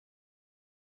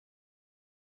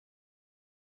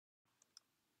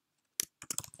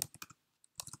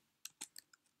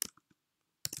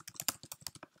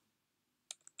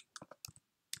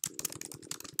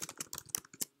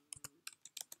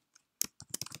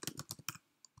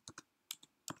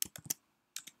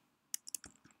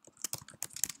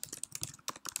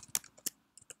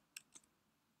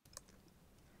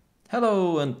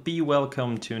Hello and be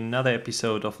welcome to another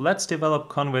episode of Let's Develop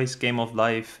Conway's Game of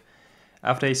Life.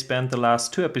 After I spent the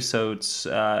last two episodes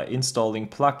installing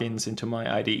plugins into my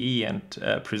IDE and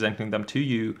presenting them to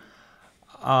you,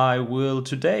 I will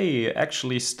today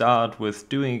actually start with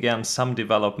doing again some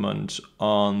development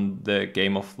on the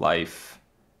Game of Life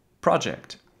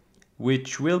project,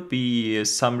 which will be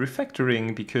some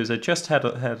refactoring because I just had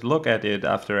a look at it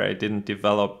after I didn't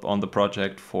develop on the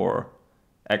project for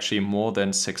actually more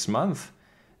than 6 months.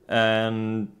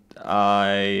 And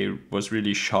I was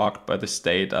really shocked by the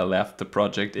state I left the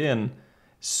project in.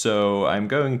 So I'm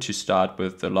going to start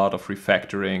with a lot of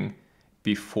refactoring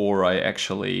before I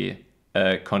actually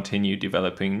continue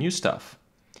developing new stuff.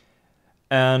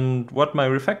 And what my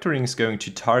refactoring is going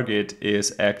to target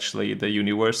is actually the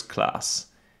universe class.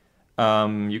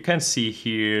 You can see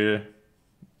here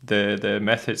the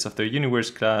methods of the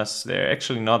universe class. They're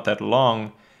actually not that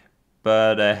long,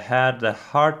 but I had a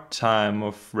hard time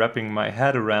of wrapping my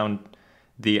head around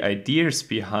the ideas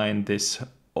behind these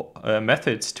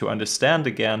methods to understand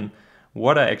again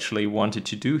what I actually wanted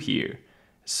to do here.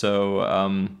 So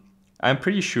I'm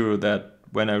pretty sure that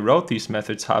when I wrote these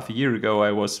methods half a year ago,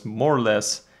 I was more or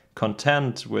less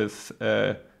content with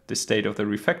the state of the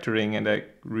refactoring, and I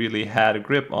really had a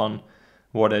grip on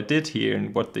what I did here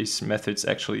and what these methods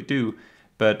actually do.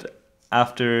 But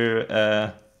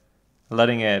after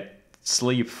letting it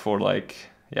sleep for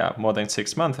more than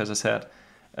 6 months, as I said,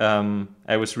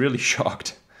 I was really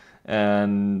shocked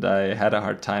and I had a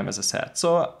hard time, as I said.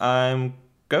 So I'm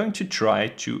going to try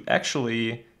to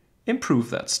actually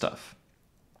improve that stuff.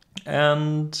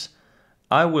 And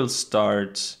I will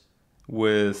start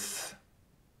with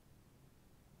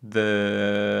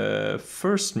the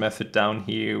first method down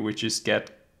here, which is get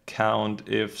count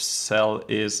if cell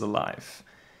is alive.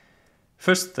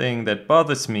 First thing that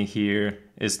bothers me here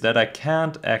is that I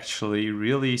can't actually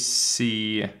really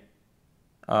see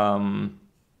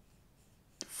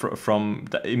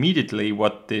immediately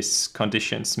what these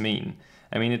conditions mean.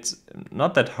 I mean, it's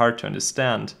not that hard to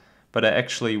understand, but I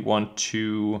actually want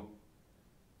to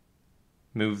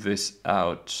move this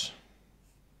out.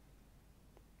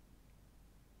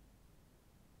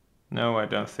 No, I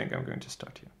don't think I'm going to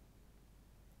start here.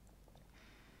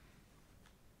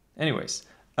 Anyways,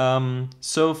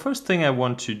 so first thing I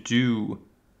want to do,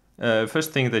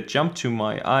 first thing that jumped to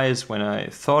my eyes when I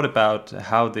thought about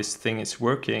how this thing is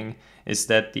working is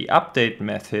that the update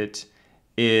method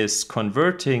is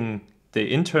converting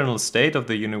the internal state of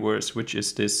the universe, which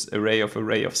is this array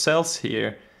of cells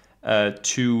here,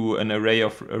 to an array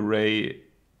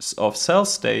of cell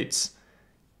states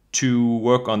to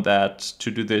work on that, to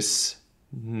do this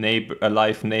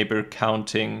alive neighbor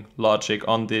counting logic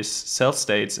on these cell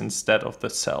states instead of the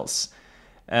cells.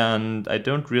 And I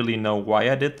don't really know why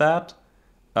I did that.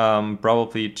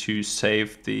 Probably to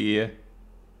save the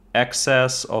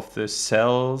access of the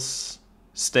cells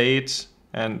state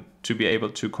and to be able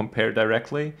to compare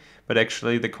directly. But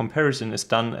actually the comparison is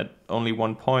done at only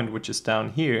one point, which is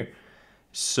down here.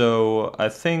 So I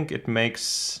think it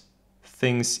makes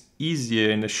things easier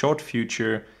in the short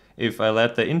future if I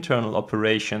let the internal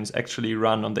operations actually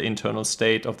run on the internal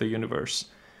state of the universe.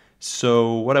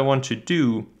 So what I want to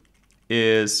do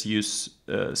is use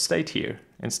state here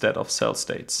instead of cell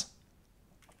states.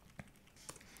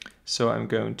 So I'm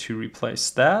going to replace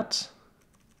that.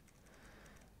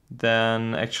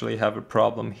 Then actually have a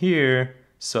problem here.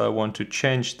 So I want to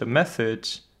change the method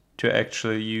to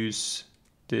actually use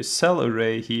this cell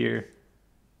array here,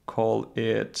 call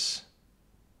it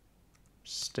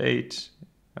state.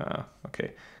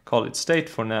 Okay, call it state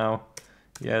for now.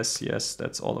 Yes,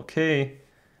 that's all okay.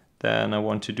 Then I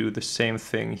want to do the same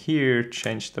thing here,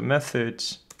 change the method,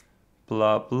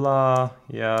 blah, blah.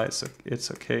 Yeah, it's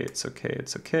okay.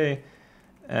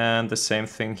 And the same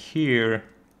thing here,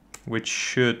 which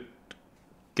should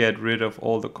get rid of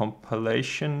all the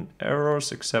compilation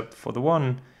errors except for the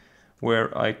one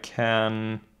where I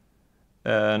can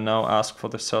now ask for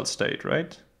the cell state,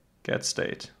 right? Get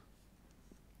state.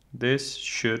 This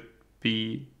should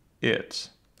be it.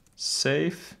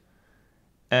 Save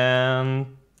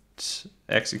and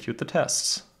execute the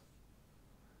tests.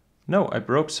 No, I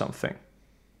broke something.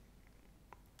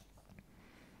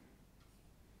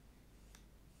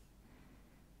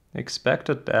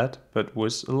 Expected that, but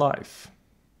was alive.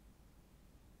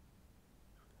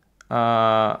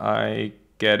 I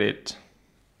get it.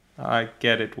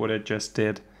 What I just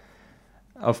did.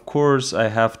 Of course, I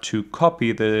have to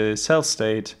copy the cell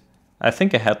state. I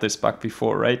think I had this bug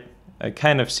before, right? I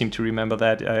kind of seem to remember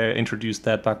that I introduced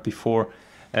that bug before.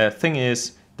 Thing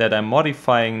is that I'm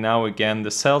modifying now again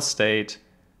the cell state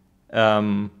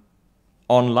on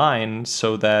online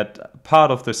so that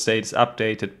part of the state is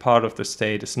updated, part of the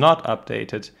state is not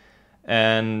updated,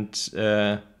 and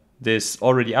this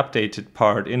already updated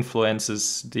part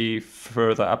influences the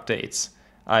further updates.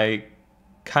 I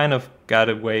kind of got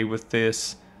away with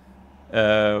this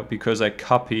because I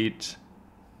copied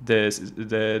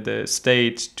the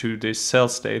state to this cell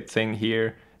state thing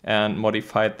here and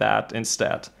modified that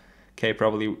instead. Okay,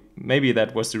 probably, maybe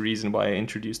that was the reason why I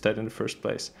introduced that in the first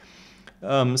place.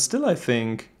 Still, I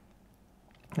think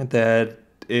that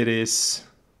it is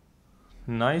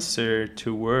nicer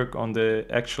to work on the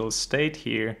actual state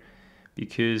here,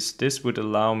 because this would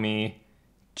allow me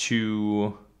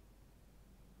to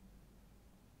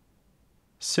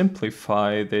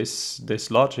simplify this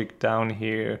logic down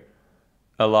here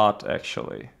a lot,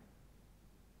 actually.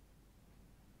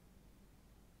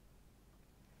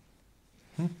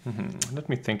 Let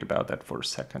me think about that for a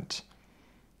second.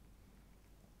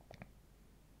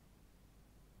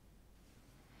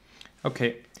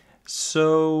 Okay,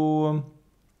 so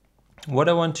what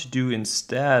I want to do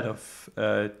instead of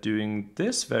doing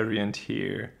this variant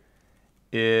here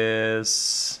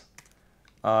is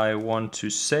I want to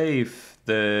save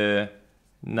the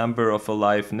number of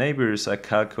alive neighbors I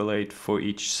calculate for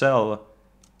each cell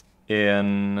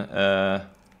in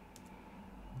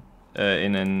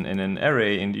an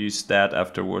array and use that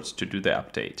afterwards to do the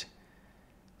update.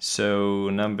 So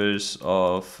numbers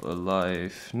of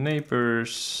alive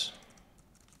neighbors,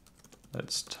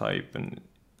 let's type an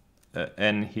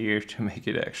n here to make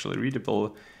it actually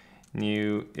readable,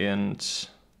 new int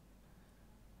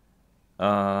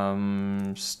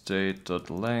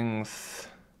state.length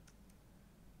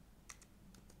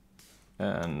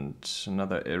and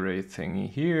another array thingy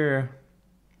here.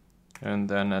 And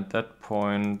then at that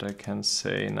point I can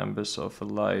say numbers of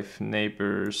alive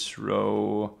neighbors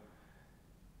row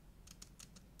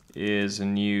is a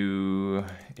new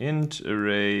int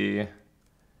array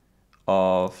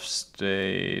of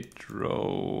state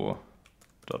row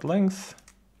dot length.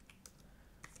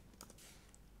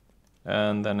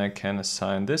 And then I can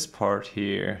assign this part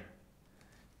here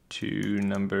to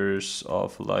numbers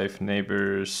of live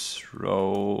neighbors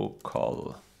row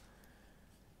call.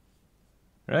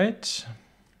 Right?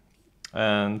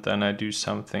 And then I do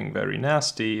something very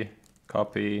nasty,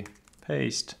 copy,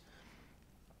 paste,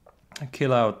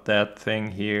 kill out that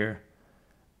thing here,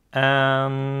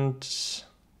 and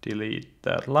delete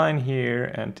that line here,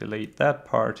 and delete that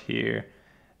part here,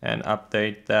 and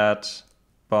update that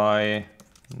by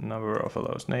number of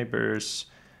those neighbors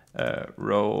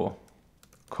row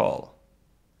call.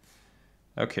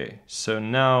 Okay, so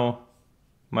now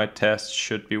my tests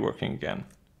should be working again.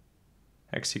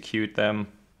 Execute them.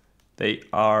 They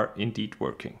are indeed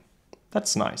working.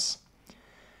 That's nice.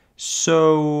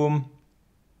 So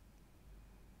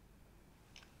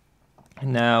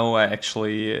now I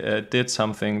actually did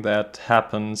something that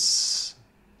happens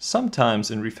sometimes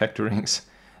in refactorings,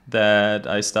 that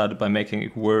I started by making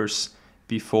it worse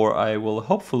before I will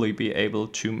hopefully be able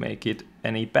to make it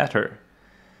any better.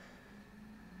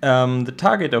 The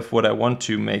target of what I want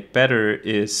to make better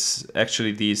is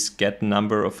actually these get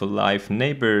number of alive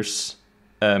neighbors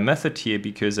method here,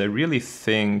 because I really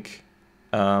think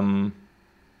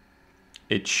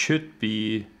it should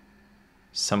be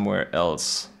somewhere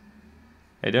else.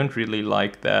 I don't really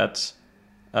like that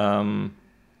that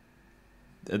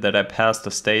I passed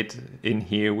a state in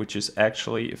here which is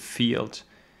actually a field.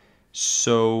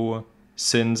 So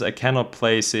since I cannot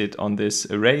place it on this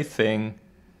array thing,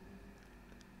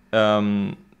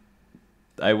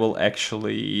 I will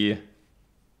actually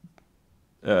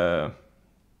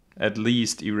at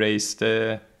least erase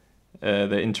the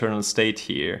internal state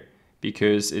here,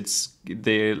 because it's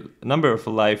the number of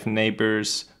alive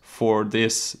neighbors for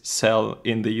this cell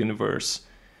in the universe.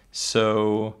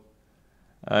 So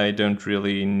I don't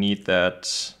really need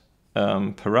that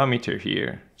parameter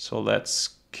here. So let's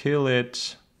kill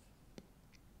it.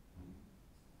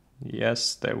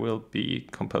 Yes, there will be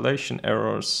compilation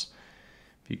errors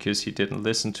because he didn't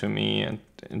listen to me and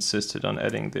insisted on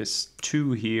adding this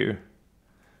 2 here,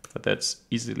 but that's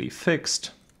easily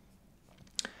fixed.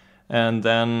 And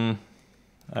then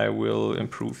I will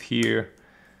improve here,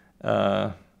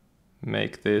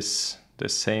 make this the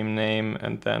same name,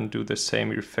 and then do the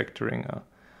same refactoring.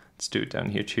 Let's do it down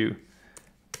here too.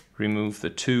 Remove the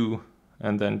 2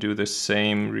 and then do the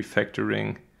same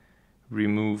refactoring,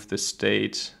 remove the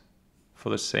state for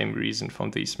the same reason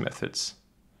from these methods.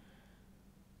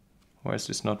 Why is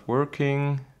this not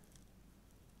working?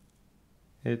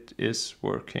 It is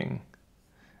working.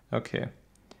 Okay.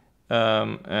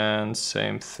 And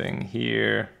same thing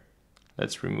here.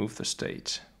 Let's remove the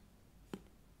state.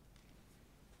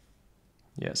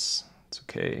 Yes, it's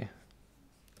okay.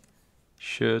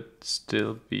 Should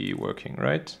still be working,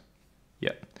 right?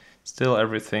 Yeah, still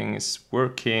everything is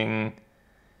working.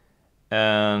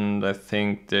 And I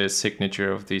think the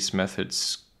signature of these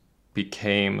methods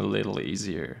became a little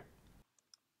easier.